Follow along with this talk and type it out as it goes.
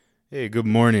Hey, good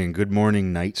morning. Good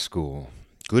morning, night school.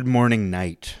 Good morning,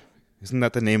 night. Isn't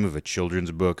that the name of a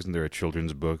children's book? Isn't there a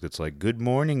children's book that's like, Good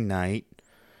morning, night?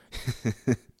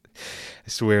 I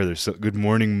swear there's Good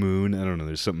morning, moon. I don't know,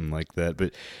 there's something like that.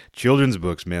 But children's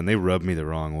books, man, they rub me the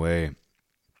wrong way.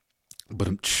 But,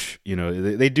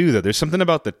 they do that. There's something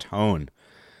about the tone.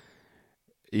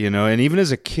 And even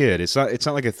as a kid, it's not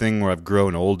like a thing where I've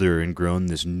grown older and grown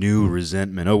this new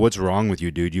resentment. Oh, what's wrong with you,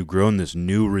 dude? You've grown this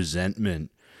new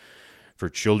resentment for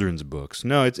children's books.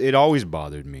 No, it always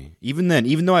bothered me. Even then,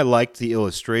 even though I liked the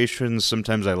illustrations,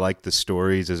 sometimes I liked the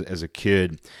stories as a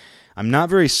kid, I'm not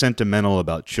very sentimental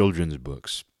about children's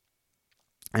books.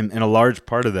 And a large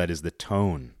part of that is the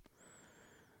tone.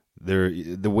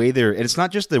 And it's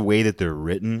not just the way that they're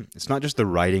written, it's not just the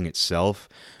writing itself,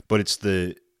 but it's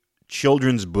the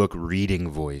children's book reading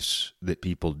voice that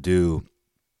people do.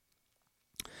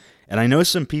 And I know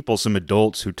some people, some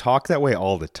adults who talk that way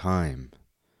all the time.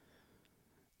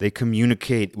 They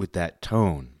communicate with that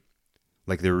tone,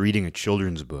 like they're reading a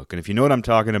children's book. And if you know what I'm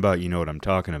talking about, you know what I'm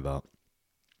talking about.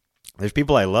 There's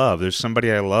people I love. There's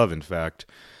somebody I love, in fact,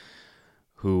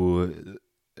 who,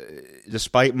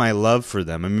 despite my love for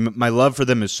them, I mean, my love for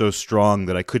them is so strong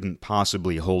that I couldn't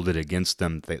possibly hold it against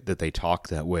them that they talk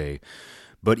that way.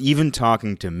 But even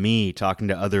talking to me, talking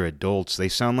to other adults, they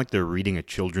sound like they're reading a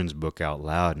children's book out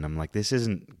loud. And I'm like, this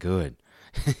isn't good.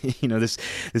 This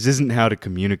isn't how to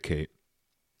communicate.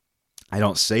 I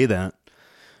don't say that,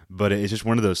 but it's just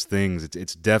one of those things.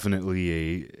 It's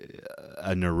definitely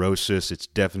a neurosis. It's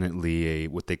definitely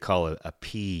what they call a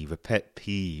peeve, a pet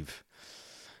peeve.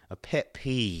 A pet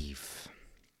peeve.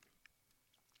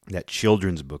 That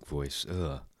children's book voice.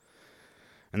 Ugh.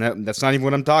 And that's not even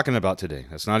what I'm talking about today.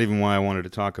 That's not even why I wanted to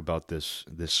talk about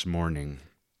this morning.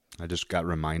 I just got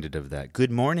reminded of that.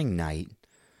 Good morning, night.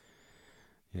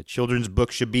 Yeah, children's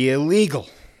books should be illegal.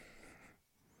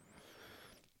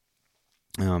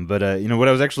 But what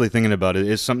I was actually thinking about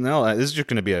is something else. This is just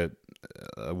going to be a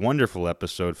wonderful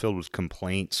episode filled with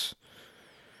complaints.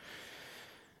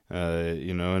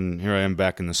 And here I am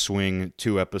back in the swing,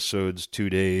 2 episodes, 2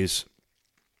 days.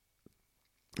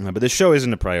 But this show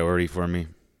isn't a priority for me.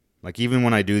 Like, even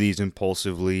when I do these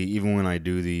impulsively, even when I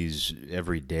do these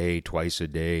every day, twice a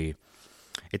day,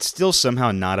 it's still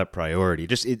somehow not a priority.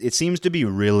 It seems to be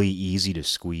really easy to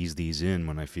squeeze these in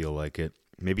when I feel like it.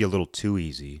 Maybe a little too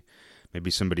easy. Maybe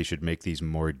somebody should make these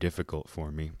more difficult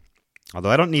for me. Although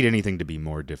I don't need anything to be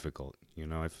more difficult.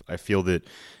 I feel that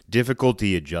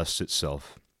difficulty adjusts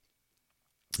itself.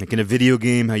 Like in a video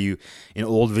game, in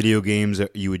old video games,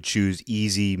 you would choose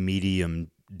easy,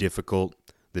 medium, difficult,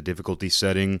 the difficulty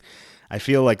setting. I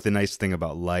feel like the nice thing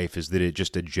about life is that it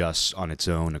just adjusts on its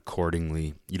own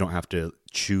accordingly. You don't have to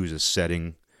choose a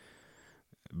setting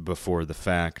before the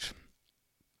fact.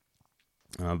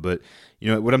 But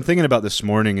what I'm thinking about this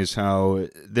morning is how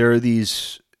there are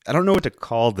these, I don't know what to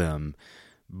call them,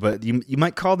 but you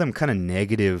might call them kind of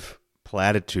negative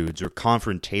platitudes or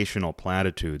confrontational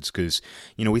platitudes, because,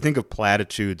 we think of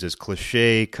platitudes as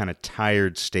cliche, kind of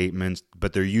tired statements,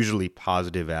 but they're usually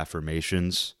positive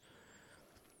affirmations.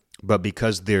 But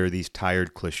because they're these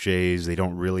tired cliches, they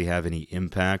don't really have any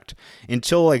impact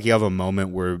until you have a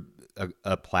moment where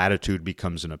a platitude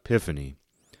becomes an epiphany.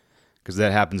 Because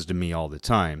that happens to me all the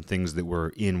time. Things that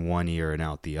were in one ear and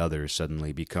out the other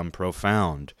suddenly become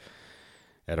profound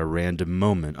at a random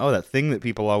moment. Oh, that thing that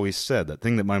people always said, that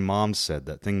thing that my mom said,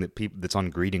 that thing that's on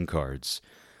greeting cards,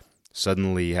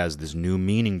 suddenly has this new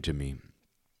meaning to me.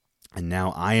 And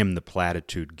now I am the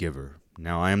platitude giver.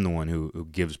 Now I am the one who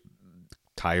gives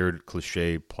tired,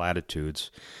 cliche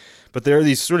platitudes. But there are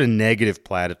these sort of negative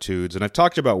platitudes, and I've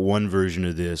talked about one version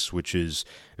of this, which is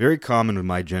very common with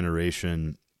my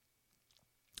generation,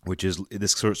 which is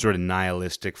this sort of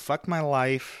nihilistic, fuck my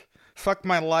life,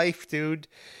 dude.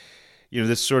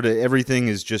 This sort of everything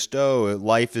is just,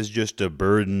 life is just a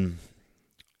burden,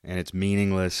 and it's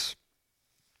meaningless.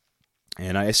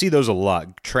 And I see those a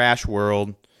lot. Trash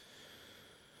world.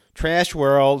 I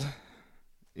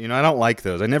don't like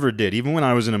those. I never did. Even when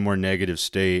I was in a more negative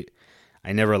state,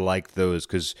 I never liked those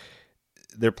because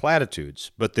they're platitudes,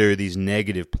 but they're these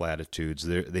negative platitudes.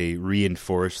 They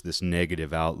reinforce this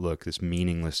negative outlook, this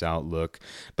meaningless outlook.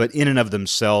 But in and of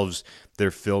themselves, they're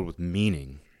filled with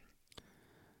meaning,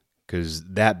 because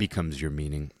that becomes your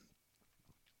meaning.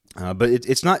 But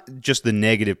it's not just the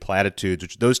negative platitudes,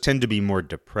 which those tend to be more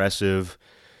depressive.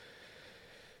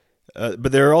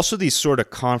 But there are also these sort of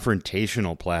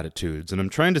confrontational platitudes, and I'm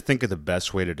trying to think of the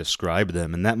best way to describe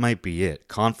them, and that might be it.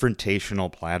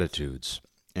 Confrontational platitudes.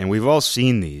 And we've all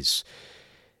seen these.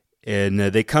 And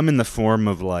they come in the form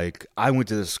of I went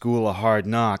to the school of hard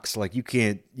knocks. You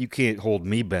can't hold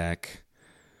me back.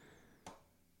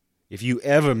 If you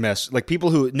ever mess, like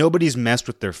people who, nobody's messed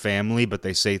with their family, but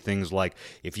they say things like,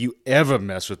 if you ever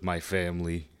mess with my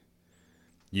family,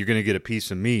 you're going to get a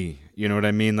piece of me. You know what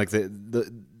I mean? Like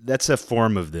that's a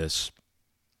form of this.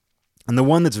 And the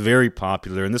one that's very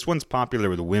popular, and this one's popular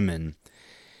with women,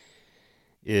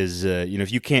 is,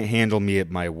 if you can't handle me at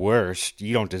my worst,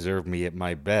 you don't deserve me at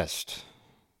my best.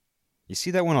 You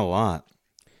see that one a lot.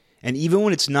 And even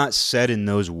when it's not said in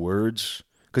those words,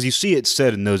 because you see it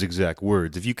said in those exact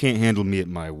words, if you can't handle me at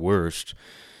my worst,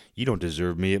 you don't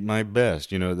deserve me at my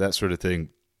best, that sort of thing.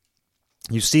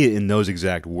 You see it in those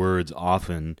exact words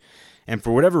often, and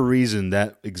for whatever reason,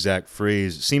 that exact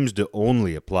phrase seems to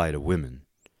only apply to women.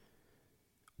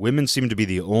 Women seem to be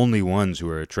the only ones who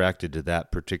are attracted to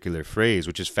that particular phrase,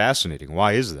 which is fascinating.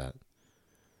 Why is that?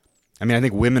 I mean, I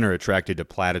think women are attracted to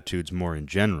platitudes more in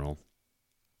general,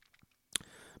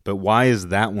 but why is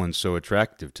that one so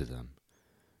attractive to them?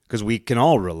 Because we can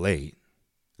all relate.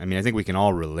 I mean, I think we can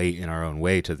all relate in our own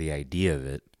way to the idea of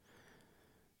it.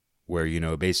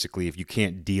 Where, basically, if you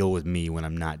can't deal with me when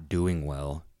I'm not doing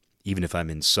well, even if I'm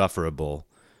insufferable,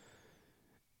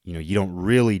 you don't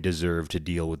really deserve to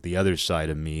deal with the other side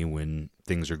of me when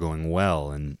things are going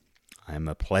well and I'm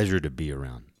a pleasure to be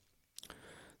around.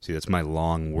 See, that's my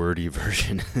long, wordy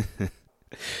version.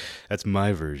 That's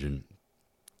my version.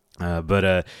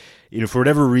 But for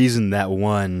whatever reason, that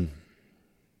one...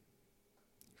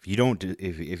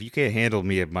 If you can't handle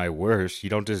me at my worst,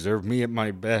 you don't deserve me at my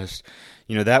best.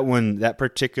 That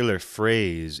particular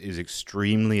phrase is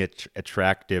extremely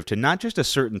attractive to not just a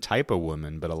certain type of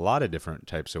woman, but a lot of different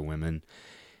types of women.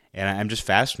 And I'm just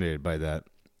fascinated by that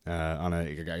on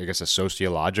a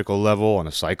sociological level, on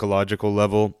a psychological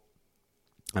level.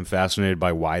 I'm fascinated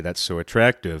by why that's so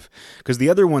attractive. Because the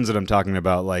other ones that I'm talking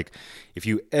about, like, if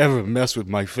you ever mess with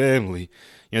my family,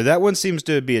 that one seems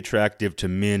to be attractive to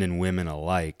men and women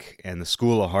alike. And the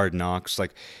School of Hard Knocks,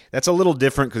 like, that's a little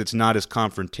different because it's not as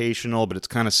confrontational, but it's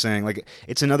kind of saying, like,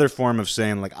 it's another form of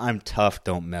saying, like, I'm tough,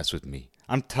 don't mess with me.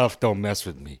 I'm tough, don't mess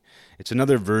with me. It's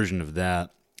another version of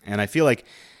that. And I feel like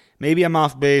maybe I'm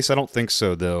off base. I don't think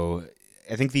so, though.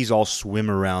 I think these all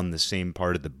swim around the same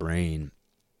part of the brain.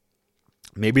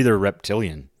 Maybe they're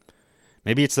reptilian.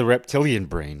 Maybe it's the reptilian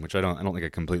brain, which I don't think I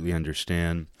completely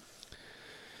understand.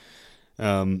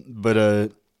 But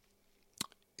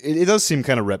it does seem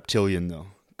kind of reptilian though,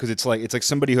 because it's like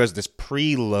somebody who has this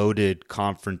preloaded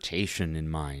confrontation in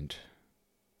mind.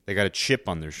 They got a chip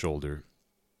on their shoulder.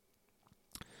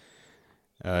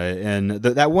 And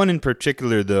that one in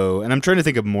particular, though, and I'm trying to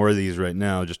think of more of these right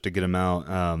now just to get them out.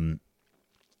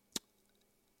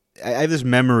 I have this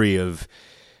memory of,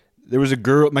 there was a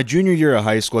girl, my junior year of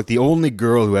high school, like the only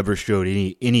girl who ever showed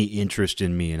any interest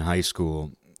in me in high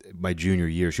school, my junior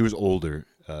year. She was older.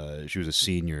 She was a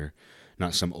senior,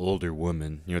 not some older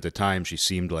woman. At the time she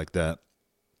seemed like that.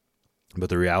 But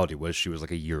the reality was she was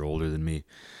like a year older than me.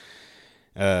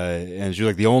 And she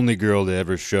was like the only girl to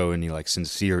ever show any like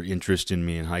sincere interest in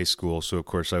me in high school. So of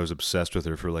course I was obsessed with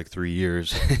her for like 3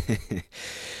 years.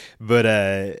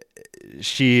 But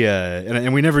she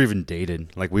and we never even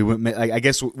dated. Like we went, I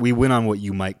guess we went on what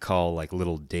you might call like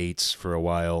little dates for a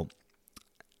while,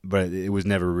 but it was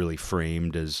never really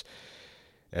framed as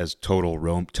total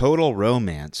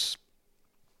romance.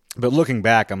 But looking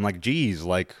back, I'm like, geez,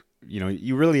 like,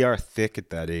 you really are thick at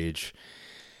that age.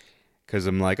 Because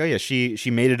I'm like, oh yeah, she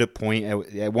made it a point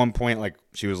at one point, like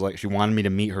she was like, she wanted me to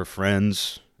meet her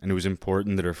friends, and it was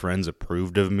important that her friends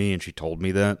approved of me, and she told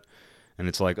me that. And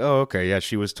it's like, oh, okay, yeah,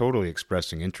 she was totally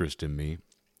expressing interest in me,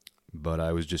 but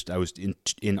I was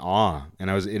in awe, and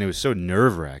it was so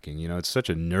nerve-wracking. It's such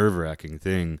a nerve-wracking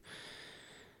thing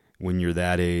when you're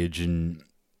that age, and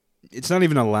it's not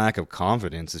even a lack of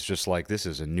confidence. It's just like, this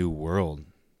is a new world,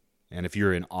 and if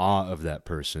you're in awe of that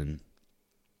person,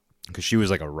 because she was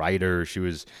like a writer, she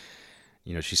was,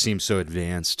 she seemed so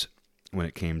advanced when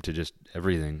it came to just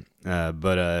everything,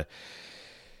 but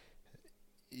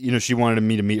she wanted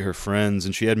me to meet her friends,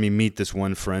 and she had me meet this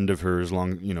one friend of hers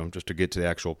just to get to the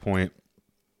actual point.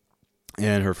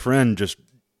 And her friend just,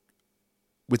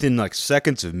 within like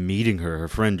seconds of meeting her, her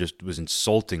friend just was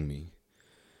insulting me.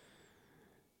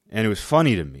 And it was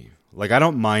funny to me. Like, I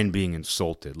don't mind being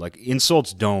insulted. Like,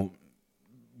 insults don't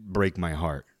break my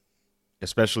heart,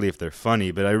 especially if they're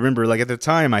funny. But I remember, like, at the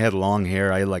time, I had long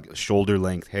hair. I had like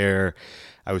shoulder-length hair.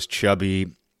 I was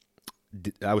chubby.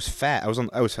 I was fat. I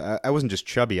wasn't just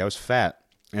chubby. I was fat.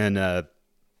 And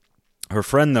her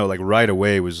friend, though, like right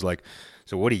away was like,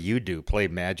 "So what do you do? Play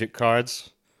magic cards?"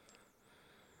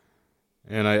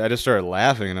 And I just started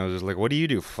laughing, and I was just like, "What do you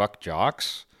do? Fuck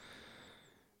jocks?"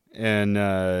 And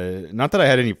not that I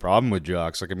had any problem with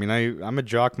jocks. Like, I mean, I'm a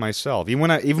jock myself.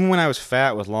 Even when I was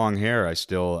fat with long hair, I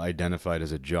still identified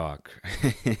as a jock.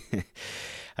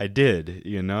 I did,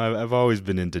 you know. I've always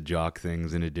been into jock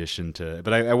things in addition to,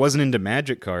 but I wasn't into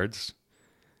magic cards.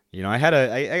 You know,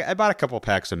 I bought a couple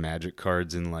packs of magic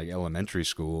cards in like elementary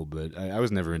school, but I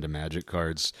was never into magic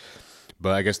cards.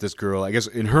 But I guess this girl, I guess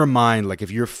in her mind, like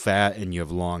if you're fat and you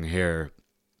have long hair,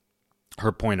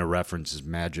 her point of reference is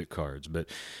magic cards. But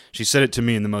she said it to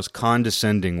me in the most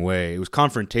condescending way. It was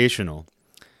confrontational.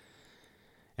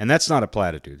 And that's not a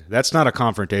platitude. That's not a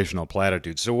confrontational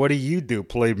platitude. So what do?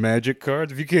 Play magic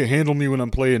cards? If you can't handle me when I'm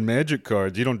playing magic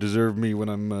cards, you don't deserve me when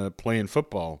I'm playing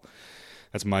football.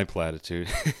 That's my platitude.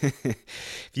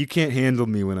 If you can't handle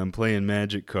me when I'm playing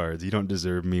magic cards, you don't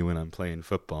deserve me when I'm playing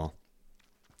football.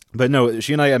 But no,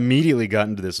 she and I immediately got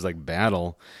into this like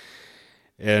battle.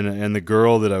 And the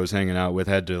girl that I was hanging out with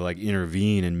had to like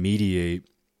intervene and mediate.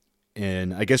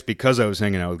 And I guess because I was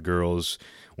hanging out with girls,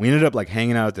 we ended up like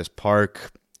hanging out at this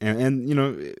park. And you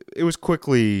know, it was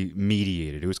quickly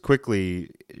mediated. It was quickly,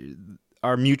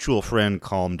 our mutual friend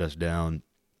calmed us down.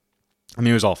 I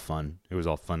mean, it was all fun. It was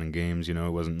all fun and games, you know.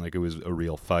 It wasn't like it was a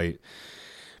real fight.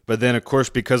 But then, of course,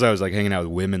 because I was like hanging out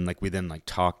with women, like we then like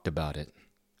talked about it.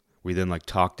 We then like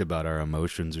talked about our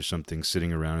emotions or something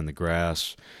sitting around in the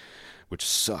grass, which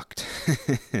sucked.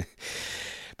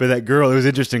 But that girl, it was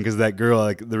interesting because that girl,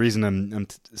 like the reason I'm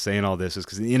saying all this is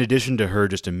because in addition to her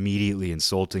just immediately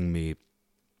insulting me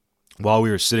while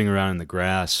we were sitting around in the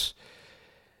grass,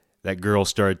 that girl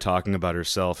started talking about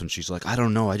herself, and she's like, I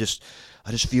don't know, I just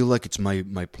feel like it's my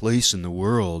place in the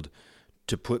world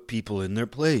to put people in their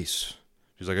place.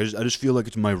 She's like, I just feel like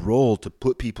it's my role to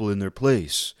put people in their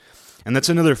place. And that's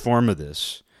another form of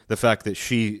this. The fact that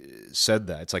she said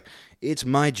that. It's like, it's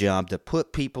my job to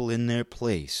put people in their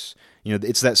place. You know,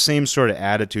 it's that same sort of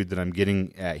attitude that I'm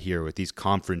getting at here with these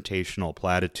confrontational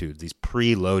platitudes, these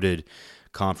preloaded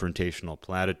confrontational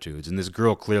platitudes. And this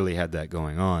girl clearly had that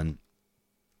going on,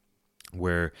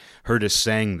 where her just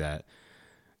saying that,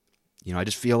 you know, I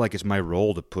just feel like it's my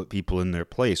role to put people in their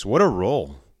place. What a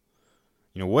role.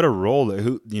 You know, what a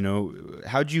role.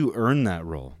 How'd you earn that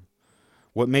role?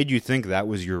 What made you think that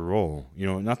was your role? You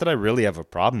know, not that I really have a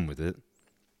problem with it.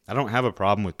 I don't have a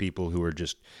problem with people who are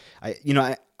just, I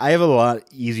have a lot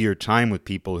easier time with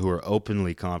people who are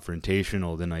openly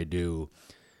confrontational than I do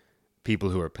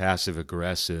people who are passive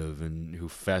aggressive and who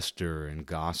fester and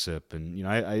gossip. And, you know,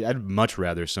 I'd much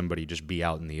rather somebody just be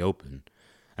out in the open.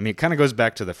 I mean, it kind of goes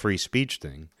back to the free speech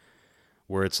thing,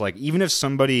 where it's like, even if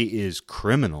somebody is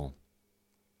criminal,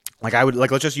 like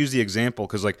let's just use the example,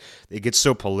 because like it gets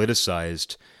so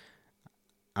politicized.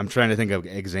 I'm trying to think of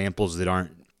examples that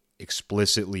aren't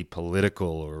explicitly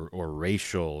political or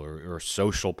racial or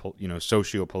social,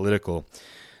 socio-political.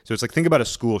 So it's like, think about a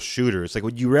school shooter. It's like,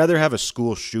 would you rather have a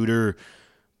school shooter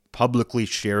publicly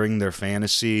sharing their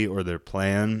fantasy or their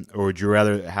plan, or would you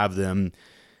rather have them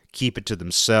keep it to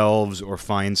themselves or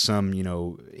find some,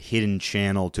 hidden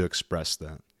channel to express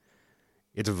that?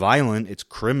 It's violent, it's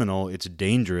criminal, it's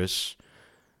dangerous.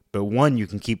 But one, you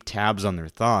can keep tabs on their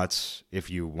thoughts if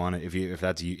you want to.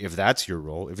 If that's your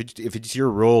role, if it's your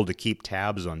role to keep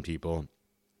tabs on people,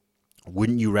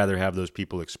 wouldn't you rather have those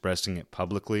people expressing it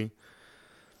publicly?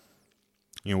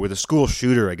 You know, with a school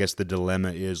shooter, I guess the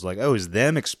dilemma is like, is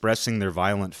them expressing their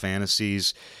violent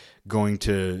fantasies going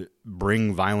to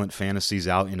bring violent fantasies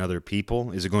out in other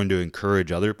people? Is it going to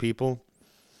encourage other people?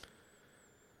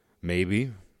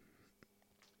 Maybe.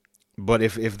 But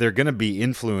if they're going to be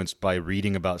influenced by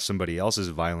reading about somebody else's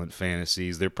violent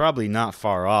fantasies, they're probably not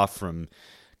far off from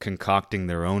concocting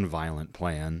their own violent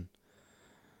plan.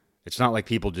 It's not like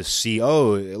people just see,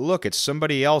 look, it's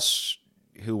somebody else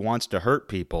who wants to hurt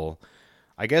people.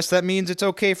 I guess that means it's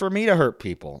okay for me to hurt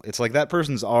people. It's like that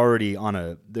person's already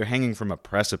they're hanging from a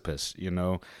precipice, you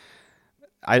know.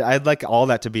 I'd like all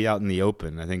that to be out in the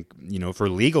open, I think, for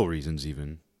legal reasons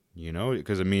even.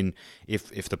 Because, I mean,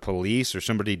 if the police or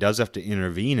somebody does have to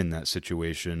intervene in that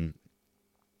situation,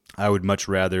 I would much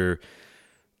rather,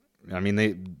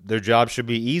 their job should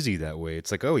be easy that way.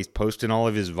 It's like, he's posting all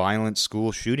of his violent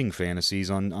school shooting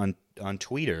fantasies on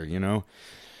Twitter,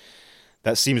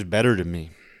 That seems better to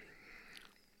me,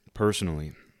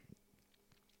 personally.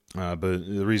 But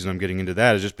the reason I'm getting into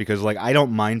that is just because, like, I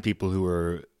don't mind people who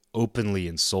are openly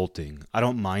insulting. I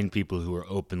don't mind people who are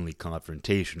openly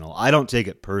confrontational. I don't take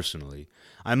it personally.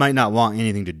 I might not want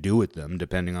anything to do with them,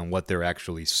 depending on what they're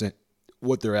actually saying.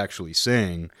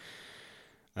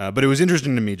 But it was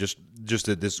interesting to me just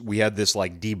that we had this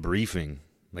like debriefing.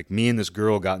 Like, me and this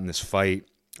girl got in this fight,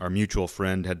 our mutual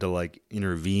friend had to like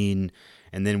intervene,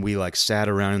 and then we like sat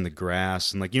around in the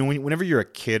grass, and like, you know, whenever you're a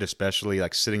kid, especially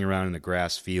like sitting around in the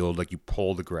grass field, like you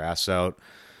pull the grass out.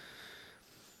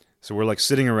 So we're like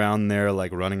sitting around there,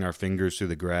 like running our fingers through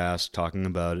the grass, talking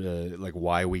about like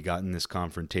why we got in this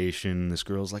confrontation. This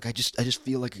girl's like, I just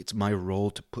feel like it's my role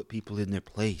to put people in their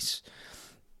place.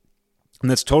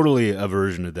 And that's totally a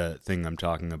version of that thing I'm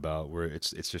talking about, where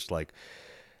it's just like,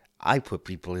 I put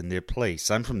people in their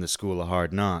place. I'm from the school of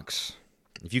hard knocks.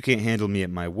 If you can't handle me at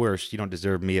my worst, you don't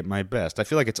deserve me at my best. I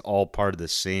feel like it's all part of the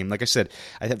same. Like I said,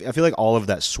 I feel like all of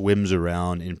that swims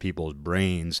around in people's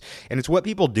brains, and it's what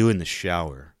people do in the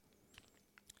shower.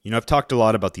 You know, I've talked a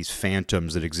lot about these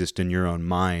phantoms that exist in your own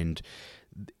mind.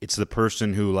 It's the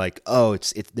person who like, oh,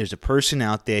 there's a person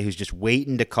out there who's just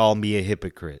waiting to call me a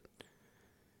hypocrite.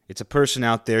 It's a person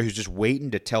out there who's just waiting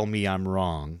to tell me I'm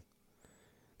wrong.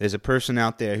 There's a person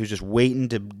out there who's just waiting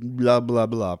to blah, blah,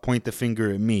 blah, point the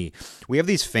finger at me. We have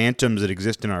these phantoms that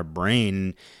exist in our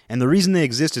brain, and the reason they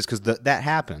exist is because that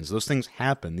happens. Those things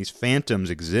happen. These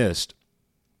phantoms exist.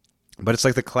 But it's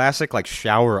like the classic like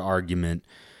shower argument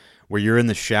where you're in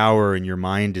the shower and your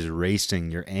mind is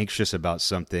racing, you're anxious about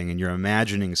something, and you're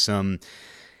imagining some,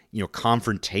 you know,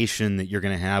 confrontation that you're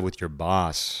going to have with your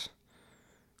boss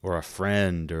or a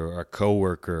friend or a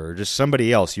coworker or just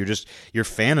somebody else. You're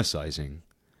fantasizing.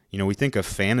 You know, we think of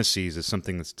fantasies as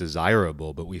something that's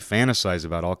desirable, but we fantasize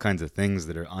about all kinds of things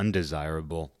that are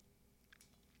undesirable.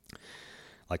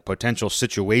 Like potential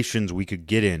situations we could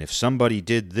get in. If somebody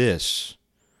did this,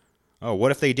 oh,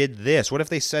 what if they did this? What if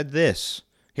they said this?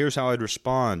 Here's how I'd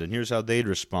respond, and here's how they'd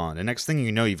respond. And next thing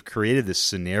you know, you've created this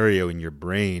scenario in your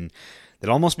brain that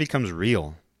almost becomes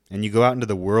real. And you go out into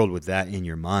the world with that in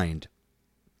your mind.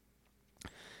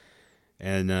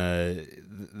 And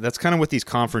that's kind of what these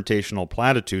confrontational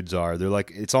platitudes are. They're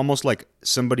like, it's almost like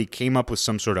somebody came up with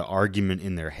some sort of argument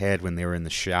in their head when they were in the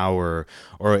shower.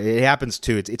 Or it happens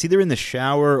too. It's either in the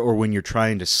shower or when you're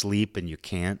trying to sleep and you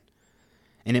can't.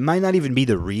 And it might not even be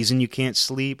the reason you can't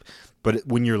sleep, but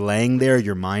when you're laying there,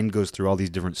 your mind goes through all these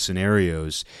different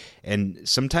scenarios. And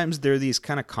sometimes there are these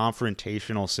kind of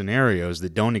confrontational scenarios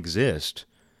that don't exist.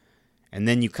 And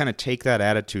then you kind of take that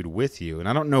attitude with you. And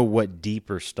I don't know what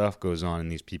deeper stuff goes on in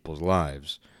these people's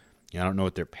lives. You know, I don't know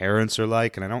what their parents are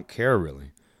like, and I don't care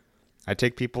really. I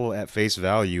take people at face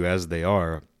value as they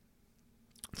are,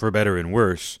 for better and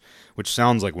worse, which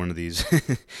sounds like one of these.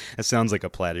 That sounds like a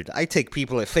platitude. I take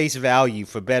people at face value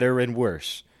for better and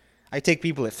worse. I take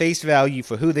people at face value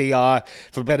for who they are,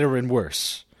 for better and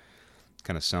worse.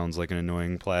 Kind of sounds like an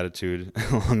annoying platitude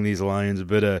along these lines,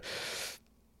 but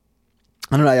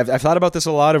I don't know. I've thought about this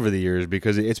a lot over the years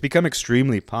because it's become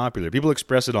extremely popular. People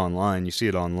express it online. You see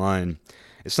it online.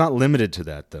 It's not limited to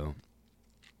that, though.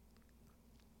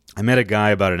 I met a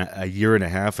guy about a year and a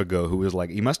half ago who was like,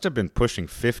 he must have been pushing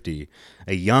 50,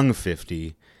 a young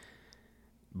 50,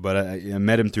 but I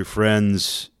met him through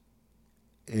friends,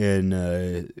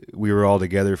 and we were all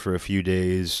together for a few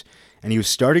days, and he was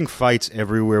starting fights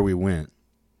everywhere we went.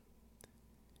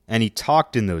 And he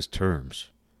talked in those terms.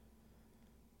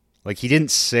 Like he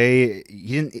didn't say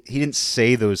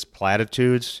those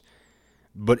platitudes,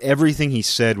 but everything he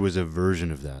said was a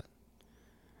version of that.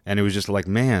 And it was just like,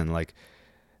 man, like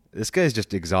this guy's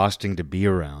just exhausting to be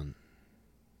around.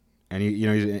 And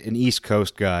he's an East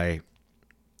Coast guy,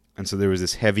 and so there was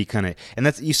this heavy kind of, and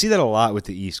that's, you see that a lot with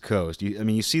the East Coast.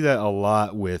 You see that a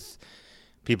lot with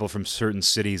people from certain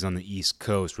cities on the East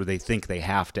Coast where they think they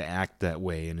have to act that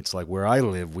way, and it's like, where I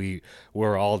live,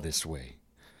 we're all this way.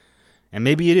 And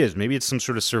maybe it is. Maybe it's some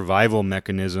sort of survival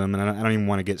mechanism, and I don't even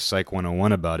want to get Psych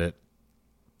 101 about it.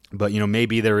 But,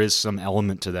 maybe there is some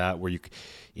element to that where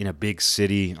in a big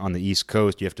city on the East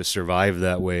Coast, you have to survive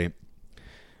that way.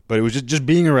 But it was just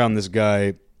being around this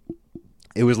guy,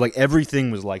 it was like everything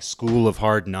was like School of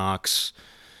Hard Knocks.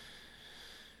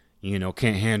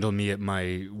 Can't handle me at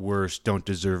my worst, don't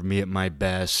deserve me at my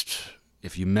best.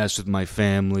 If you mess with my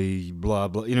family, blah,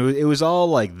 blah. It was all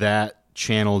like that,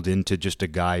 channeled into just a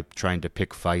guy trying to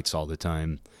pick fights all the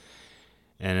time.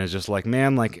 And it's just like,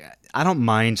 man, like, I don't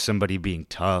mind somebody being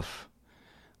tough,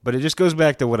 but it just goes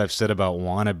back to what I've said about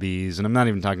wannabes, and I'm not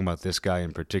even talking about this guy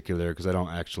in particular because I don't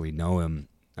actually know him.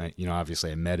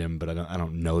 Obviously I met him, but I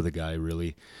don't know the guy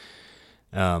really.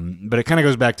 But it kind of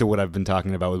goes back to what I've been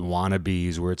talking about with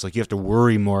wannabes, where it's like you have to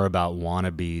worry more about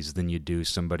wannabes than you do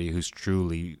somebody who's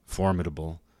truly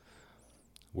formidable.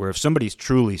 Where if somebody's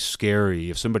truly scary,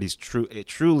 if somebody's it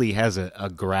truly has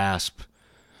a grasp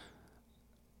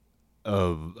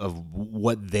of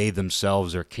what they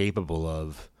themselves are capable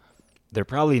of, they're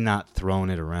probably not throwing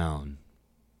it around.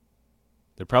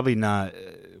 They're probably not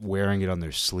wearing it on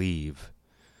their sleeve.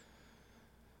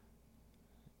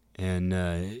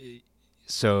 And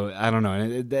so I don't know,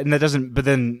 and that doesn't. But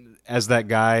then,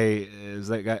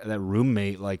 that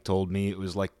roommate like told me, it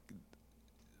was like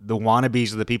the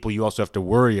wannabes are the people you also have to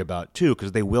worry about too,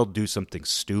 because they will do something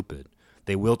stupid.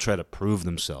 They will try to prove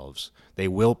themselves. They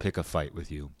will pick a fight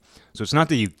with you. So it's not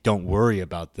that you don't worry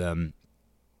about them,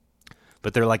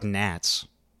 but they're like gnats.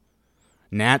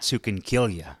 Gnats who can kill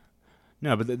you.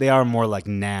 No, but they are more like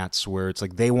gnats, where it's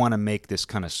like they want to make this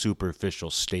kind of superficial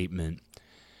statement,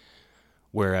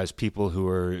 whereas people who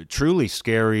are truly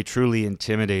scary, truly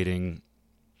intimidating,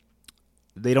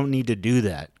 they don't need to do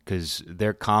that because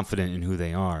they're confident in who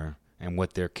they are and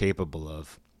what they're capable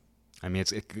of. I mean,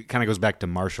 it kind of goes back to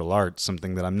martial arts,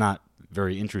 something that I'm not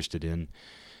very interested in.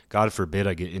 God forbid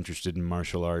I get interested in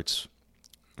martial arts.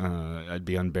 I'd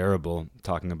be unbearable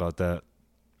talking about that.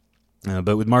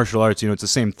 But with martial arts, it's the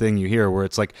same thing you hear, where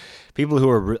it's like people who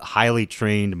are highly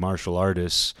trained martial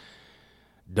artists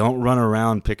don't run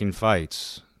around picking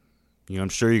fights. I'm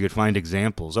sure you could find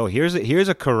examples. Oh, here's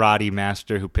a karate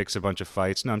master who picks a bunch of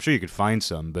fights. No, I'm sure you could find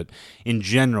some, but in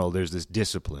general, there's this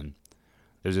discipline.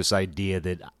 There's this idea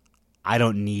that I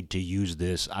don't need to use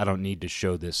this. I don't need to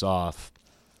show this off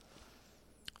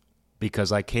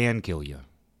because I can kill you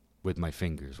with my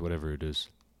fingers, whatever it is.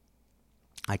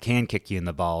 I can kick you in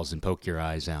the balls and poke your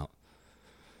eyes out.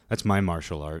 That's my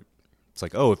martial art. It's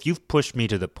like, oh, if you've pushed me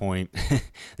to the point,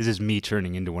 this is me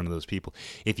turning into one of those people.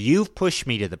 If you've pushed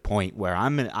me to the point where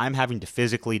I'm having to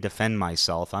physically defend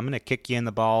myself, I'm going to kick you in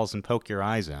the balls and poke your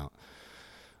eyes out.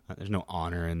 There's no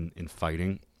honor in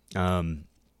fighting.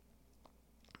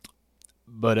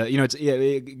 But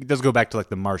it does go back to like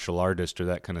the martial artist or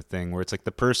that kind of thing, where it's like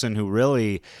the person who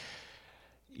really,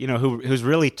 who's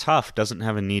really tough doesn't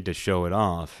have a need to show it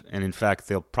off, and in fact,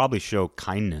 they'll probably show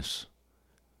kindness.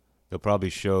 They'll probably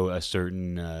show a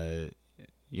certain,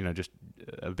 just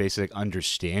a basic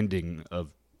understanding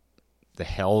of the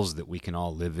hells that we can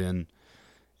all live in,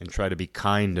 and try to be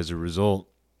kind as a result.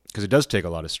 Because it does take a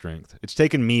lot of strength. It's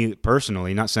taken me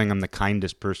personally, not saying I'm the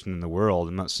kindest person in the world.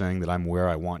 I'm not saying that I'm where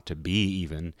I want to be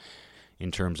even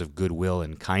in terms of goodwill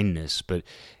and kindness. But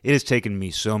it has taken me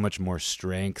so much more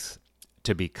strength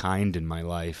to be kind in my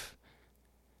life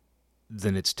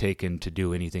than it's taken to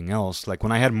do anything else. Like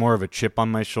when I had more of a chip on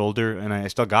my shoulder, and I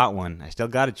still got one. I still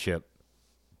got a chip.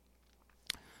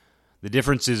 The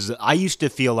difference is I used to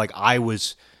feel like I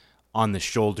was on the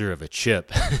shoulder of a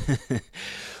chip.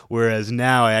 Whereas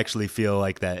now I actually feel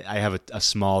like that I have a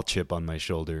small chip on my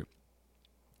shoulder.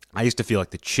 I used to feel like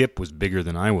the chip was bigger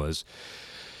than I was.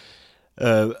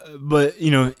 But,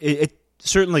 it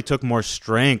certainly took more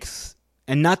strength.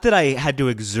 And not that I had to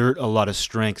exert a lot of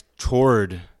strength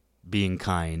toward being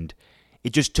kind.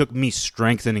 It just took me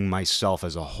strengthening myself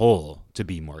as a whole to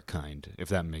be more kind, if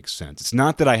that makes sense. It's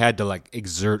not that I had to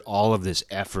exert all of this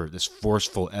effort, this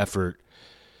forceful effort,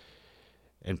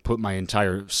 and put my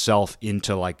entire self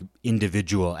into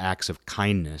individual acts of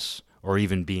kindness or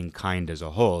even being kind as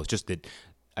a whole. It's just that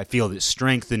I feel that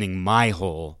strengthening my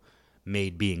whole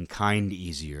made being kind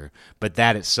easier, but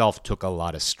that itself took a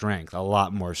lot of strength, a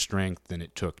lot more strength than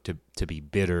it took to be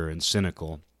bitter and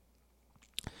cynical.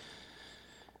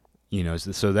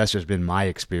 So that's just been my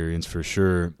experience for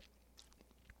sure.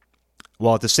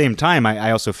 While at the same time, I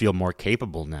also feel more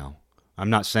capable now. I'm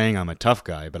not saying I'm a tough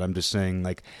guy, but I'm just saying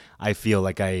I feel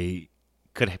like I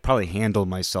could probably handle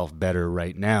myself better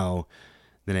right now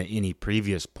than at any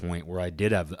previous point where I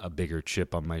did have a bigger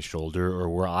chip on my shoulder or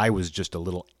where I was just a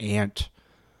little ant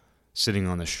sitting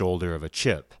on the shoulder of a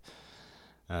chip.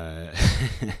 So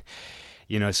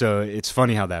it's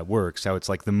funny how that works, how it's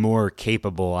like the more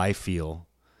capable I feel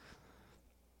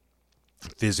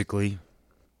physically,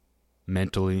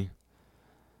 mentally,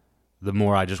 the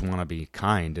more I just want to be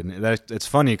kind. And it's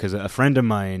funny because a friend of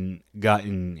mine got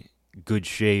in good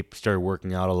shape, started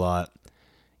working out a lot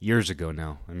years ago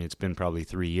now. I mean, it's been probably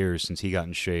 3 years since he got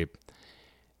in shape.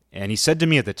 And he said to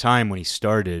me at the time when he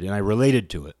started, and I related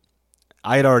to it,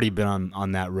 I had already been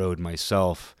on that road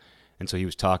myself, and so he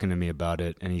was talking to me about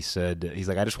it, and he's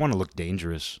like, I just want to look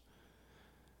dangerous.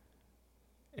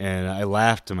 And I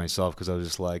laughed to myself because I was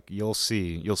just like, you'll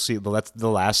see, that's the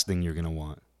last thing you're going to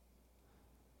want.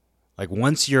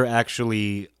 Once you're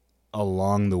actually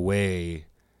along the way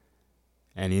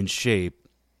and in shape,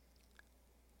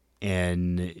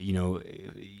 and,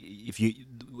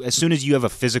 as soon as you have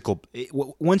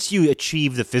once you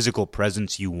achieve the physical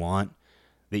presence you want,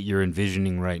 that you're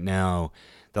envisioning right now,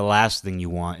 the last thing you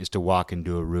want is to walk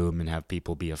into a room and have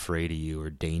people be afraid of you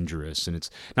or dangerous. And it's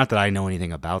not that I know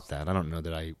anything about that. I don't know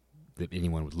that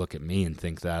anyone would look at me and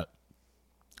think that.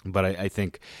 But I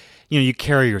think, you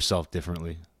carry yourself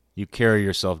differently. You carry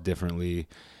yourself differently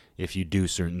if you do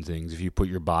certain things, if you put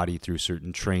your body through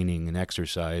certain training and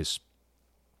exercise,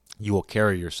 you will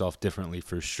carry yourself differently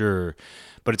for sure.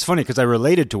 But it's funny because I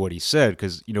related to what he said,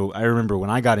 because, I remember when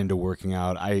I got into working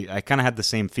out, I kind of had the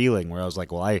same feeling where I was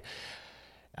like, well,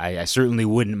 I certainly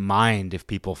wouldn't mind if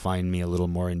people find me a little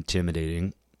more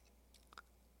intimidating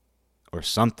or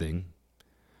something.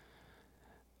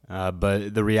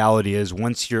 But the reality is,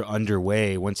 once you're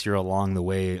underway, once you're along the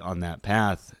way on that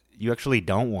path, you actually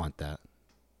don't want that.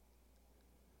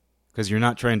 Because you're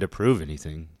not trying to prove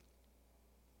anything.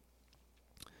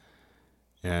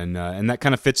 And that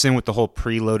kind of fits in with the whole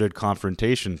preloaded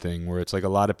confrontation thing, where it's like a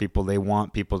lot of people, they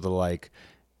want people to like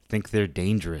think they're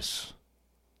dangerous.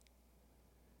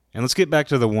 And let's get back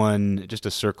to the one, just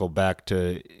to circle back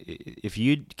to, if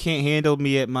you can't handle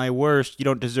me at my worst, you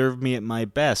don't deserve me at my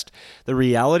best. The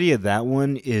reality of that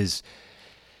one is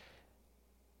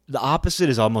the opposite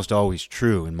is almost always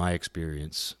true in my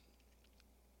experience.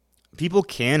 People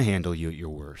can handle you at your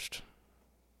worst.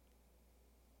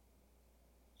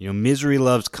 Misery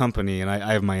loves company, and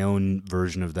I have my own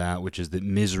version of that, which is that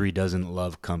misery doesn't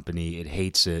love company. It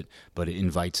hates it, but it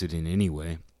invites it in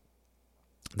anyway.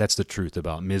 That's the truth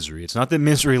about misery. It's not that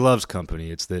misery loves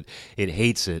company. It's that it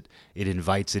hates it. It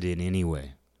invites it in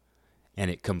anyway.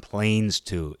 And it complains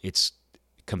to its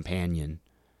companion.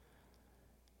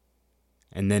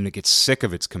 And then it gets sick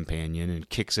of its companion and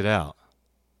kicks it out.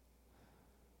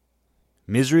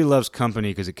 Misery loves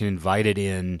company because it can invite it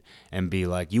in and be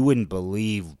like, you wouldn't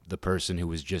believe the person who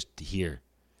was just here.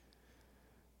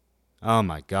 Oh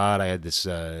my God, I had this,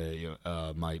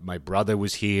 my brother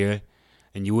was here,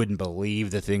 and you wouldn't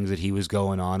believe the things that he was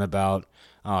going on about.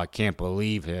 Oh, I can't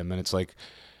believe him. And it's like,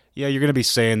 yeah, you're going to be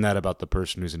saying that about the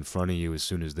person who's in front of you as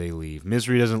soon as they leave.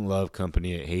 Misery doesn't love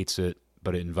company. It hates it,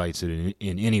 but it invites it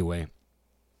in anyway.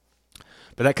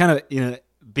 But that kind of,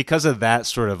 because of that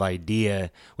sort of idea,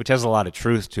 which has a lot of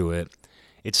truth to it,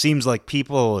 it seems like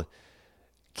people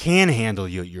can handle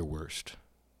you at your worst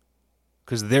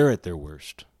because they're at their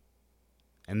worst.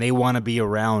 And they want to be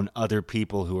around other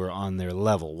people who are on their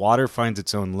level. Water finds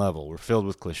its own level. We're filled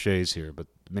with cliches here, but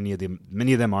many of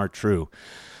them are true.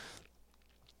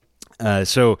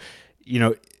 So,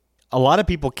 a lot of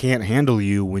people can't handle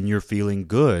you when you're feeling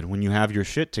good, when you have your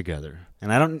shit together.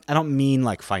 And I don't mean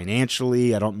like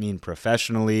financially, I don't mean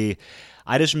professionally.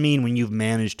 I just mean when you've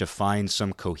managed to find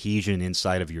some cohesion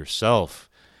inside of yourself.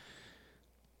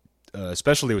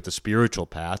 Especially with the spiritual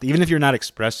path, even if you're not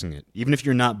expressing it, even if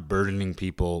you're not burdening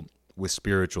people with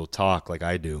spiritual talk like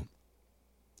I do,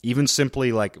 even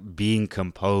simply like being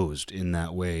composed in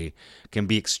that way can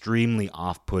be extremely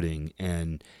off-putting,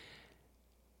 and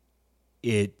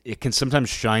it can sometimes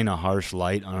shine a harsh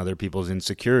light on other people's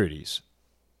insecurities.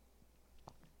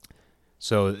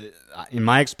 So in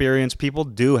my experience, people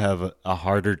do have a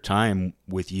harder time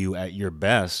with you at your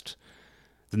best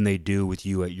than they do with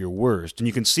you at your worst. And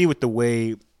you can see with the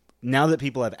way, now that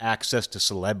people have access to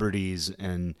celebrities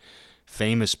and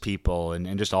famous people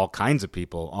and just all kinds of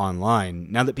people online,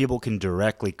 now that people can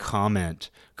directly comment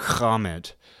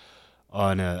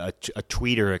on a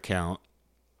Twitter account,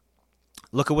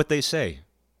 look at what they say.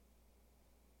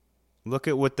 Look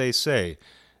at what they say.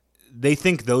 They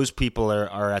think those people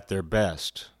are at their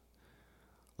best.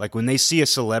 Like when they see a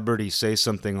celebrity say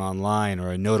something online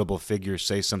or a notable figure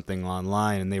say something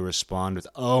online and they respond with,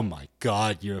 "Oh my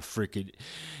God, you're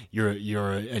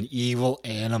an evil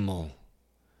animal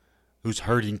who's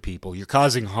hurting people. You're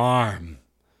causing harm.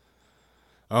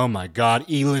 Oh my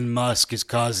God, Elon Musk is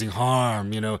causing harm."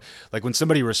 Like when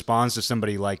somebody responds to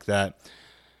somebody like that,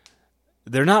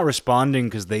 they're not responding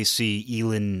because they see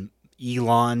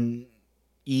Egon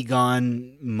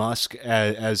Musk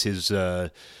as his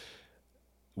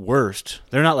worst.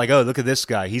 They're not like, oh, look at this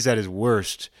guy, he's at his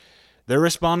worst. They're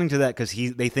responding to that because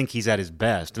they think he's at his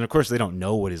best. And of course they don't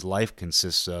know what his life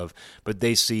consists of, but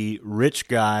they see rich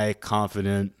guy,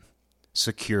 confident,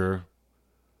 secure.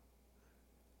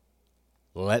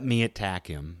 Let me attack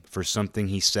him for something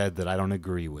he said that I don't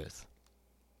agree with.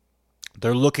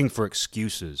 They're looking for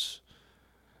excuses.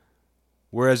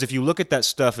 Whereas if you look at that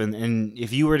stuff and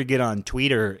if you were to get on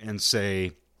Twitter and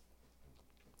say,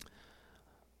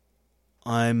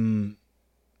 I'm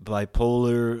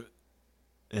bipolar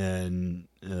and,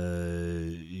 I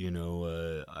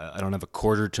don't have a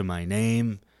quarter to my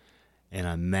name and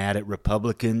I'm mad at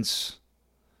Republicans,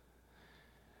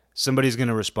 somebody's going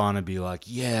to respond and be like,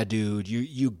 yeah, dude,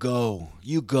 you go.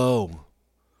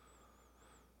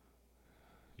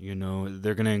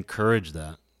 They're going to encourage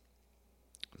that.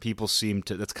 People seem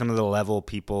to, that's kind of the level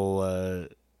people,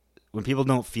 when people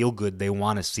don't feel good, they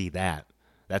want to see that.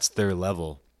 That's their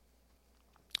level.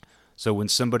 So when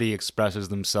somebody expresses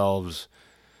themselves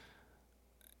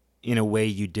in a way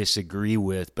you disagree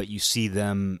with, but you see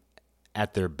them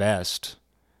at their best,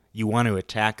 you want to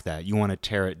attack that. You want to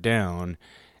tear it down.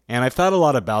 And I've thought a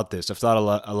lot about this. I've thought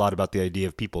a lot about the idea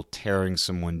of people tearing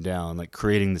someone down, like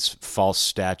creating this false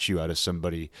statue out of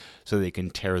somebody so they can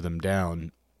tear them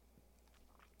down.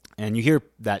 And you hear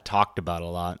that talked about a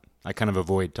lot. I kind of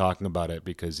avoid talking about it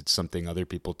because it's something other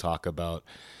people talk about.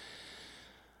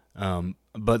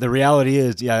 But the reality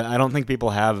is, I don't think people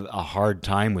have a hard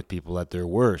time with people at their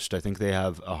worst. I think they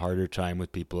have a harder time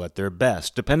with people at their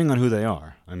best, depending on who they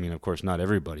are. I mean, of course, not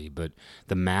everybody, but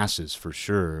the masses for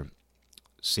sure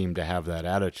seem to have that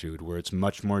attitude where it's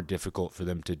much more difficult for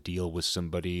them to deal with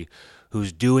somebody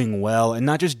who's doing well, and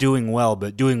not just doing well,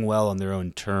 but doing well on their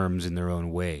own terms in their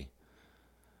own way.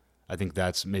 I think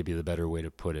that's maybe the better way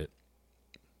to put it.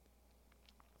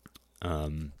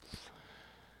 And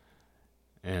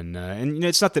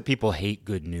it's not that people hate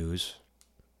good news.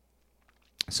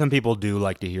 Some people do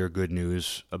like to hear good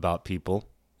news about people.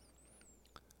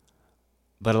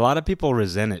 But a lot of people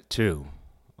resent it too.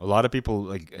 A lot of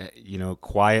people,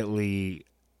 quietly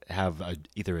have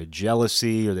either a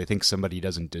jealousy or they think somebody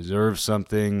doesn't deserve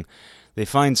something. They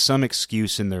find some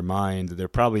excuse in their mind that they're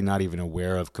probably not even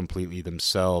aware of completely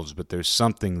themselves, but there's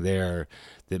something there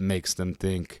that makes them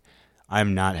think,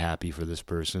 I'm not happy for this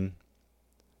person.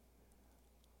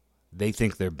 They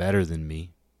think they're better than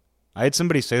me. I had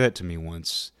somebody say that to me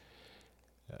once.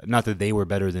 Not that they were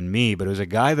better than me, but it was a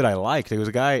guy that I liked. It was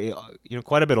a guy,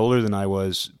 quite a bit older than I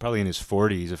was, probably in his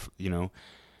 40s,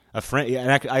 a friend.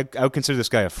 And I would consider this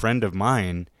guy a friend of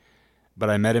mine, but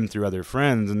I met him through other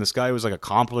friends, and this guy was like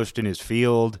accomplished in his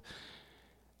field,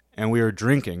 and we were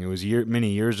drinking. It was many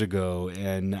years ago,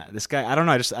 and this guy, I don't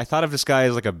know, I thought of this guy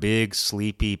as like a big,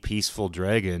 sleepy, peaceful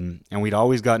dragon, and we'd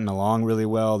always gotten along really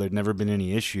well. There'd never been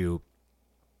any issue.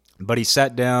 But he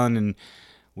sat down, and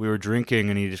we were drinking,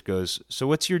 and he just goes, so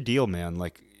what's your deal, man?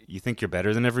 Like, you think you're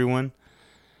better than everyone?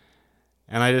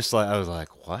 And I was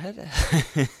like, what?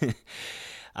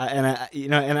 And I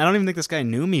don't even think this guy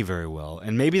knew me very well.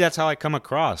 And maybe that's how I come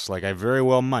across. Like, I very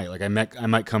well might. Like, I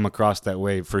might come across that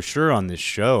way for sure on this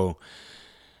show.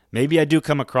 Maybe I do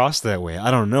come across that way.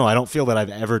 I don't know. I don't feel that I've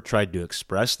ever tried to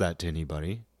express that to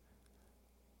anybody.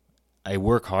 I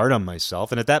work hard on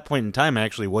myself. And at that point in time, I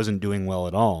actually wasn't doing well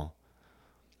at all.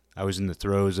 I was in the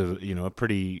throes of, an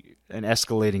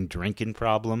escalating drinking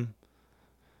problem.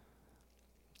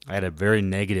 I had a very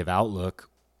negative outlook.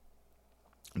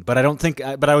 But I don't think,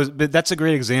 but that's a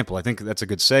great example. I think that's a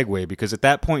good segue because at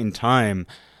that point in time,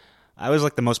 I was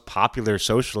like the most popular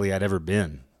socially I'd ever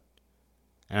been.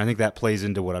 And I think that plays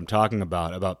into what I'm talking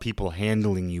about people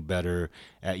handling you better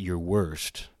at your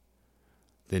worst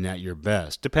than at your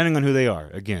best, depending on who they are.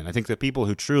 Again, I think the people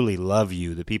who truly love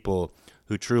you, the people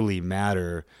who truly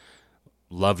matter,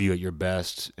 love you at your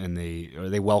best, and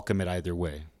they welcome it either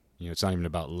way. It's not even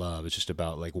about love. It's just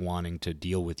about like wanting to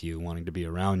deal with you, wanting to be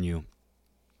around you.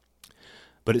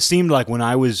 But it seemed like when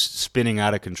I was spinning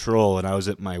out of control and I was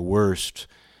at my worst,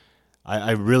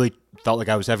 I really felt like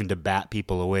I was having to bat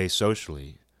people away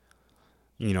socially.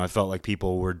 I felt like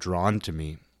people were drawn to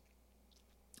me.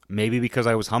 Maybe because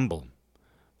I was humble.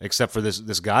 Except for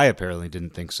this guy apparently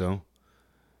didn't think so.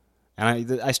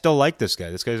 And I still like this guy.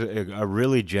 This guy's a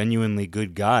really genuinely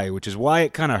good guy, which is why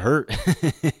it kind of hurt.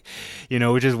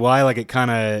 Which is why like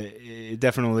it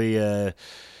definitely...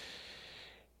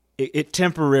 It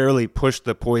temporarily pushed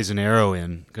the poison arrow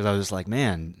in because I was just like,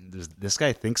 man, this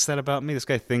guy thinks that about me. This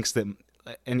guy thinks that,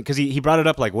 and because he brought it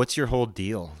up like, what's your whole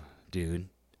deal, dude?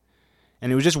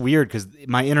 And it was just weird because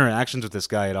my interactions with this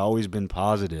guy had always been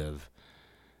positive.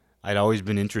 I'd always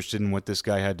been interested in what this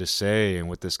guy had to say and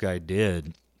what this guy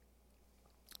did.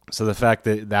 So the fact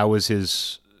that was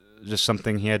just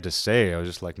something he had to say, I was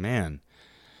just like, man,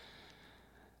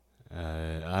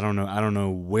 I don't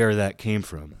know where that came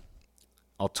from.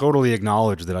 I'll totally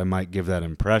acknowledge that I might give that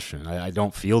impression. I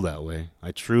don't feel that way.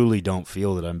 I truly don't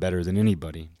feel that I'm better than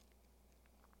anybody.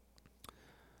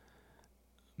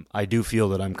 I do feel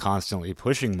that I'm constantly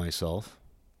pushing myself.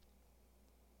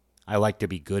 I like to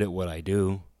be good at what I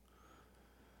do.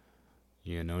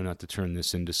 Not to turn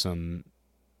this into some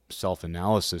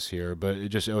self-analysis here, but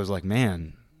it was like,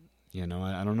 man, I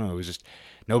don't know. It was just,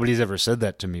 nobody's ever said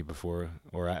that to me before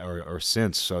or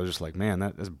since. So I was just like, man,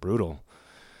 that's brutal.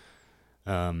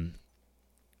 But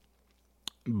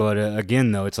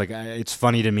again, though, it's like, it's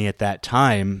funny to me at that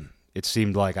time, it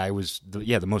seemed like I was,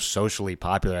 the most socially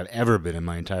popular I've ever been in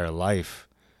my entire life.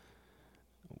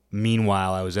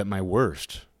 Meanwhile, I was at my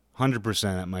worst,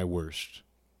 100% at my worst.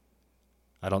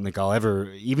 I don't think I'll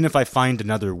ever, even if I find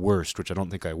another worst, which I don't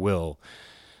think I will,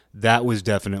 that was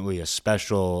definitely a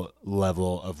special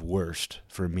level of worst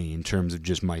for me in terms of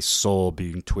just my soul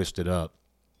being twisted up.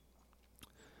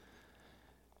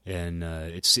 And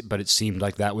but it seemed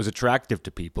like that was attractive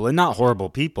to people, and not horrible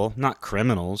people, not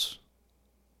criminals,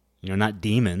 not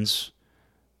demons,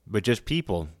 but just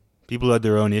people who had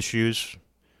their own issues,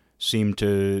 seemed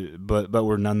to, but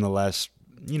were nonetheless,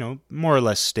 more or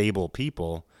less stable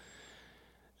people.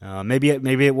 Maybe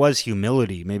it was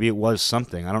humility. Maybe it was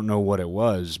something. I don't know what it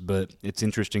was, but it's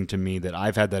interesting to me that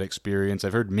I've had that experience.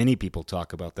 I've heard many people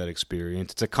talk about that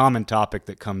experience. It's a common topic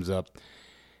that comes up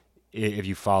if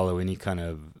you follow any kind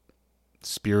of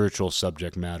spiritual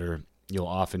subject matter. You'll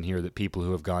often hear that people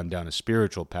who have gone down a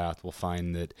spiritual path will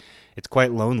find that it's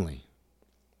quite lonely.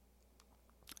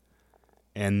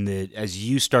 And that as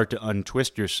you start to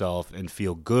untwist yourself and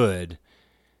feel good,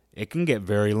 it can get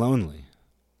very lonely.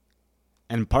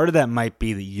 And part of that might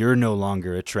be that you're no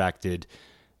longer attracted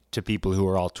to people who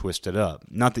are all twisted up.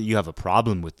 Not that you have a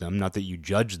problem with them, not that you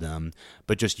judge them,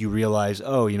 but just you realize, if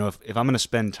I'm going to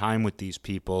spend time with these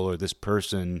people or this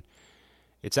person,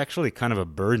 it's actually kind of a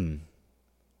burden,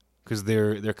 because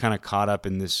they're kind of caught up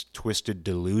in this twisted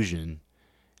delusion,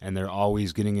 and they're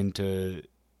always getting into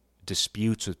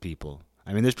disputes with people.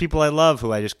 I mean, there's people I love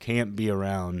who I just can't be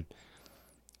around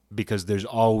because there's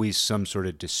always some sort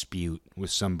of dispute with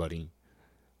somebody.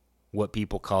 What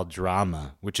people call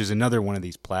drama, which is another one of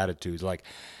these platitudes, like,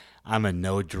 I'm a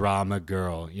no-drama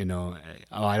girl,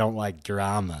 I don't like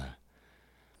drama.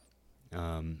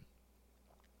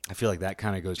 I feel like that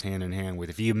kind of goes hand in hand with,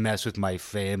 if you mess with my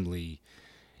family,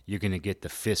 you're going to get the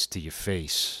fist to your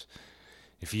face.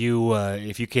 If you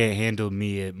can't handle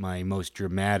me at my most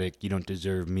dramatic, you don't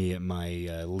deserve me at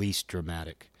my least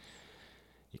dramatic.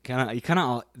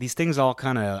 These things all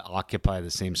kind of occupy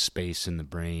the same space in the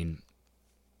brain.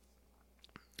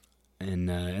 And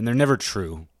they're never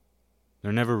true.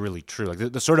 They're never really true. Like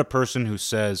the sort of person who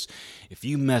says, if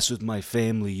you mess with my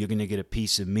family, you're going to get a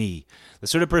piece of me. The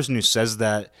sort of person who says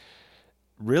that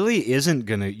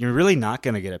you're really not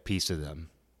going to get a piece of them.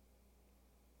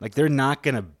 Like, they're not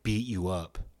going to beat you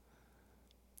up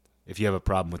if you have a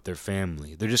problem with their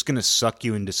family. They're just going to suck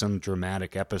you into some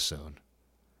dramatic episode.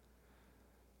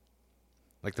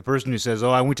 Like the person who says,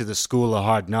 I went to the school of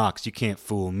hard knocks, you can't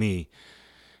fool me.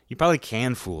 You probably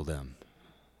can fool them.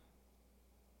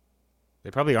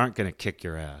 They probably aren't going to kick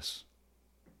your ass.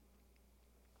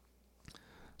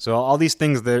 So all these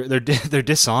things, they're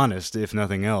dishonest, if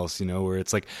nothing else, where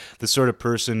it's like the sort of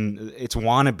person, it's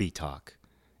wannabe talk.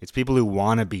 It's people who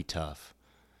want to be tough.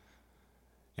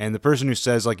 And the person who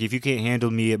says, like, if you can't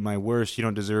handle me at my worst, you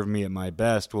don't deserve me at my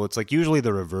best. Well, it's like usually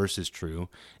the reverse is true,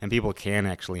 and people can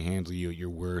actually handle you at your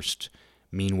worst.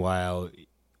 Meanwhile,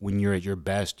 when you're at your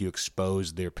best, you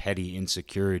expose their petty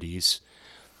insecurities.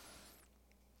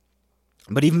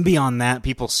 But even beyond that,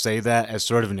 people say that as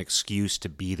sort of an excuse to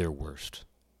be their worst.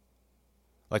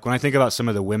 Like when I think about some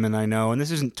of the women I know, and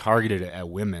this isn't targeted at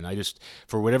women,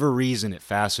 for whatever reason, it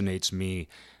fascinates me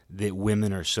that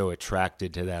women are so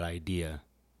attracted to that idea.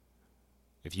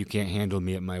 If you can't handle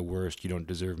me at my worst, you don't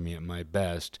deserve me at my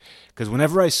best. Because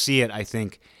whenever I see it, I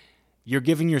think you're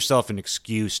giving yourself an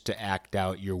excuse to act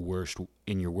out your worst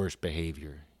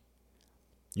behavior.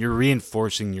 You're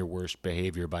reinforcing your worst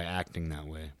behavior by acting that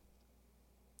way.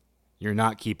 You're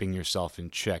not keeping yourself in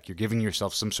check. You're giving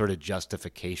yourself some sort of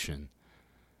justification.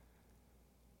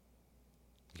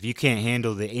 If you can't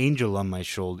handle the angel on my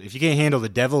shoulder, if you can't handle the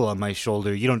devil on my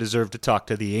shoulder, you don't deserve to talk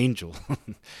to the angel.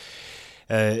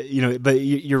 But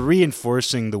you're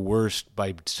reinforcing the worst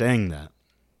by saying that.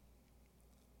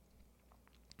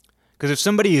 Because if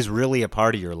somebody is really a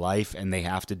part of your life and they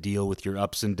have to deal with your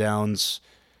ups and downs,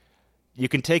 you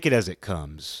can take it as it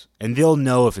comes, and they'll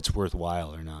know if it's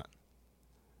worthwhile or not.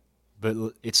 But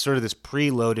it's sort of this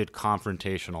preloaded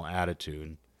confrontational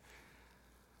attitude.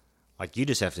 Like, you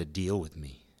just have to deal with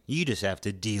me. You just have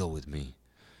to deal with me.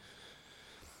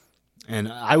 And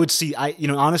I would see,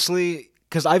 honestly,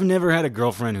 because I've never had a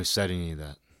girlfriend who said any of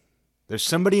that. There's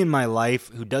somebody in my life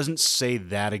who doesn't say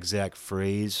that exact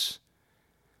phrase,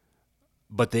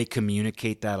 but they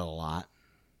communicate that a lot.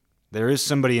 There is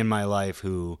somebody in my life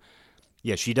who,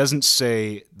 she doesn't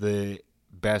say the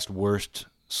best, worst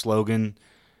slogan,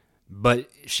 but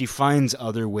she finds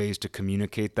other ways to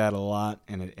communicate that a lot.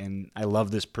 And I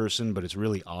love this person, but it's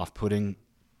really off-putting.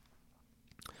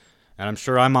 And I'm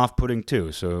sure I'm off-putting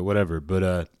too, so whatever.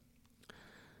 But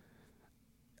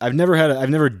I've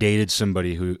never dated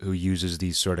somebody who uses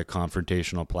these sort of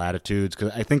confrontational platitudes,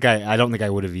 because I don't think I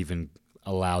would have even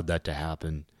allowed that to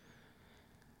happen.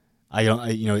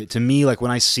 To me, like when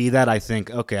I see that, I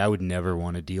think, okay, I would never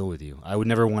want to deal with you. I would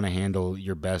never want to handle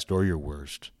your best or your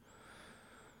worst.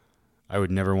 I would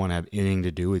never want to have anything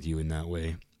to do with you in that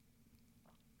way.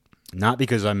 Not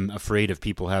because I'm afraid of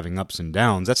people having ups and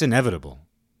downs. That's inevitable.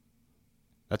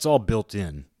 That's all built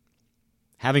in.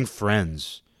 Having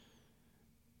friends,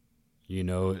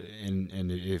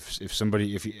 and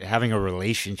if having a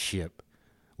relationship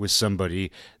with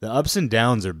somebody, the ups and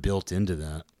downs are built into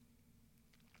that.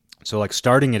 So like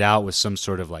starting it out with some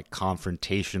sort of like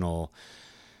confrontational,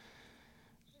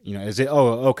 is it,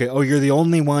 you're the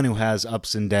only one who has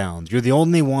ups and downs. You're the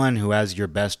only one who has your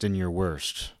best and your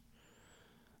worst.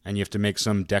 And you have to make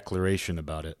some declaration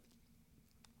about it.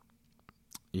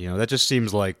 That just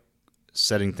seems like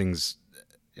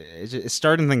it's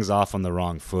starting things off on the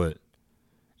wrong foot.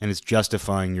 And it's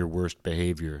justifying your worst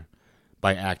behavior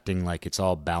by acting like it's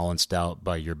all balanced out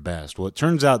by your best. Well, it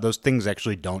turns out those things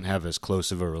actually don't have as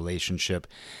close of a relationship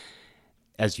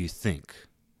as you think.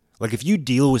 Like if you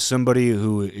deal with somebody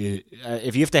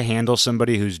if you have to handle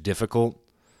somebody who's difficult,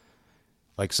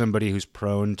 like somebody who's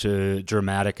prone to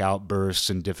dramatic outbursts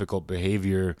and difficult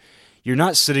behavior, you're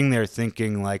not sitting there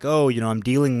thinking like, I'm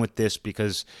dealing with this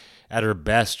because at her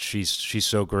best she's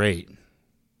so great.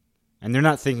 And they're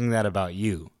not thinking that about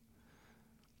you.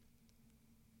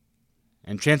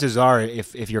 And chances are,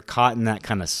 if you're caught in that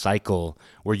kind of cycle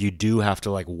where you do have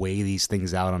to like weigh these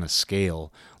things out on a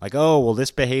scale, like,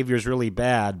 this behavior is really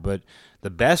bad, but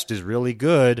the best is really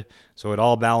good, so it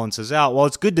all balances out. Well,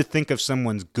 it's good to think of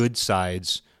someone's good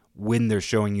sides when they're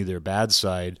showing you their bad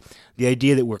side. The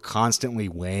idea that we're constantly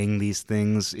weighing these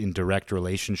things in direct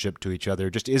relationship to each other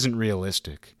just isn't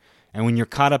realistic. And when you're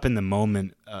caught up in the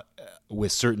moment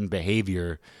with certain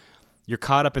behavior, you're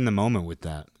caught up in the moment with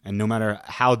that. And no matter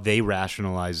how they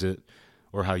rationalize it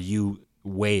or how you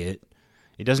weigh it,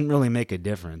 it doesn't really make a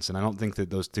difference. And I don't think that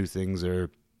those two things are,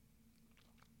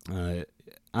 I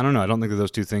don't think that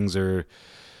those two things are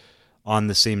on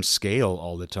the same scale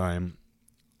all the time.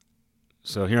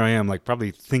 So here I am, like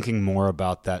probably thinking more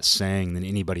about that saying than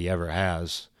anybody ever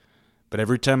has. But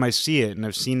every time I see it, and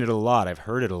I've seen it a lot, I've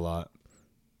heard it a lot,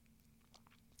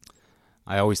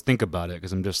 I always think about it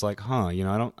because I'm just like, I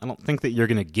don't think that you're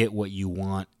going to get what you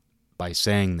want by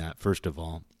saying that, first of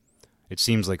all. It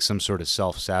seems like some sort of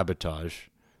self-sabotage.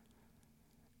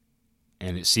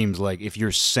 And it seems like if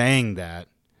you're saying that,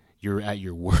 you're at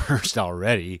your worst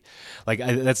already.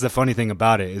 That's the funny thing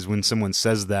about it, is when someone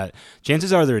says that,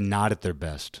 chances are they're not at their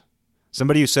best.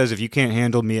 Somebody who says, if you can't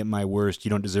handle me at my worst, you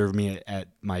don't deserve me at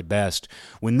my best.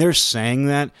 When they're saying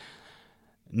that,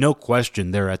 no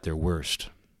question, they're at their worst.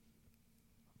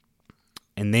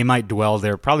 And they might dwell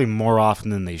there probably more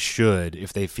often than they should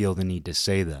if they feel the need to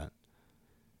say that.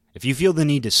 If you feel the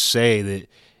need to say that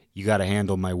you got to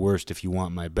handle my worst if you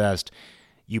want my best,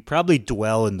 you probably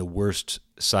dwell in the worst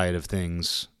side of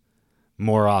things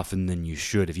more often than you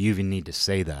should if you even need to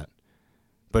say that.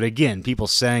 But again, people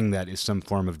saying that is some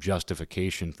form of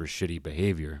justification for shitty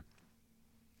behavior.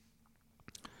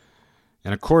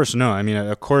 And of course,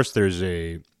 there's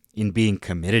in being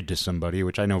committed to somebody,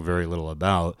 which I know very little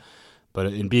about, but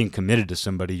in being committed to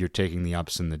somebody, you're taking the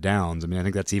ups and the downs. I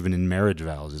think that's even in marriage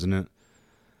vows, isn't it?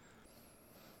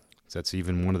 So that's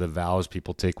even one of the vows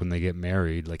people take when they get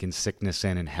married, like in sickness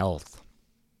and in health,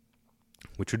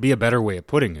 which would be a better way of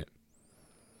putting it.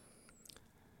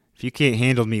 If you can't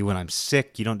handle me when I'm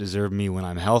sick, you don't deserve me when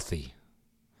I'm healthy,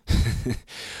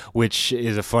 which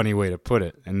is a funny way to put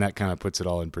it. And that kind of puts it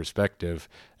all in perspective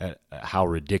at how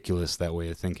ridiculous that way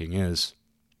of thinking is.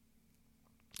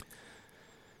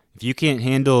 If you can't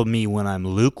handle me when I'm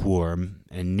lukewarm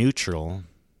and neutral,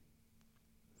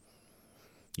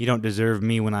 you don't deserve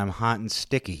me when I'm hot and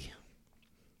sticky.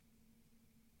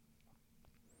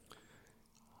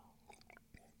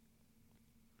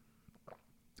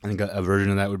 I think a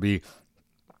version of that would be,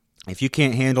 if you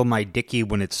can't handle my dicky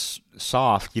when it's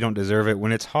soft, you don't deserve it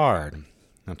when it's hard.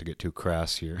 Not to get too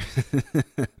crass here.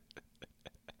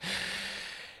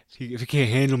 If you can't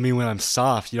handle me when I'm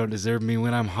soft, you don't deserve me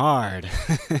when I'm hard.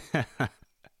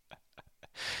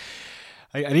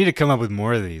 I need to come up with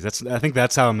more of these. I think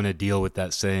that's how I'm going to deal with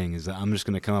that saying, is that I'm just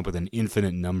going to come up with an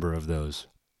infinite number of those.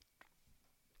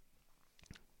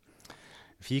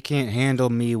 If you can't handle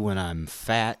me when I'm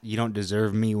fat, you don't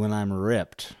deserve me when I'm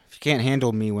ripped. If you can't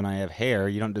handle me when I have hair,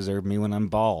 you don't deserve me when I'm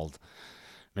bald.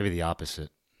 Maybe the opposite.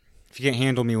 If you can't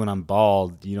handle me when I'm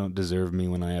bald, you don't deserve me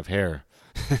when I have hair.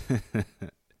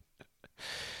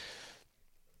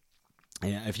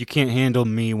 Yeah, if you can't handle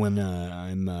me when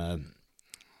I'm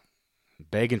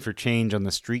begging for change on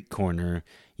the street corner,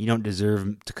 you don't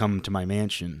deserve to come to my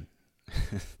mansion.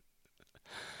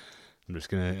 I'm just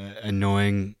going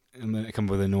to come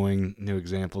up with annoying new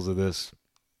examples of this.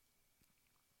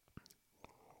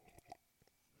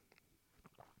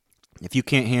 If you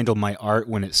can't handle my art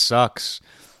when it sucks,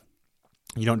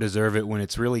 you don't deserve it when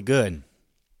it's really good.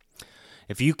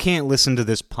 If you can't listen to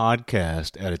this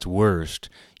podcast at its worst,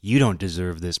 you don't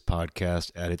deserve this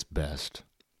podcast at its best.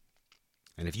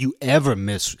 And if you ever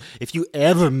mess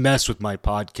with my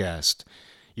podcast,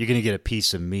 you're going to get a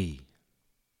piece of me.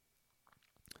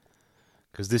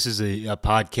 Because this is a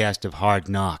podcast of hard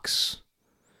knocks.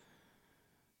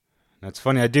 That's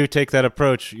funny. I do take that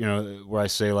approach, where I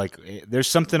say, like, there's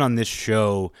something on this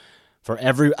show for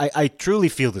I truly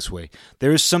feel this way.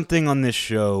 There is something on this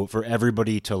show for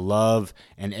everybody to love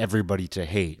and everybody to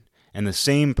hate. And the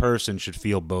same person should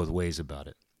feel both ways about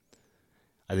it.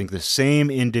 I think the same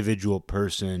individual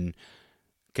person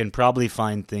can probably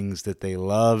find things that they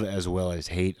love as well as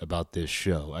hate about this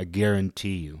show. I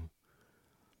guarantee you.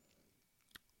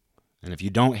 And if you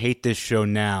don't hate this show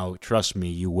now, trust me,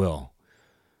 you will.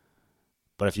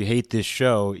 But if you hate this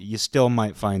show, you still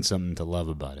might find something to love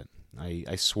about it.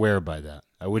 I swear by that.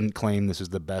 I wouldn't claim this is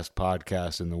the best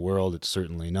podcast in the world. It's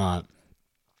certainly not.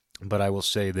 But I will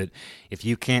say that if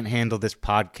you can't handle this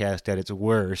podcast at its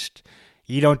worst,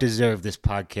 you don't deserve this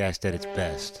podcast at its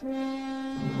best.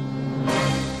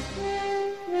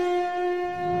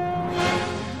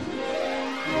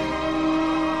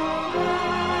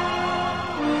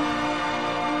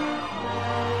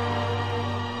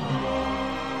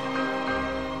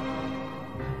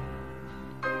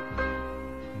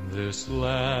 This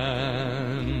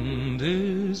land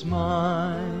is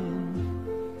mine.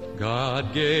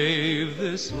 God gave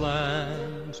this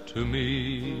land to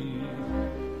me.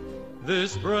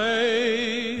 This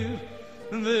brave,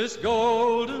 this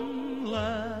golden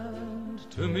land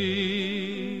to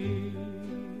me.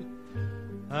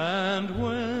 And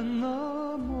when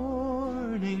the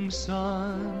morning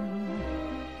sun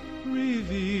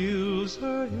reveals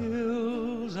her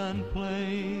hills and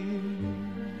plains,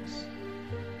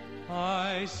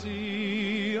 I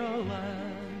see a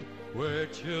land where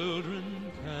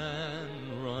children can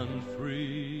run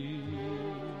free.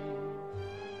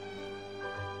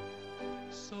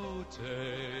 So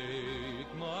take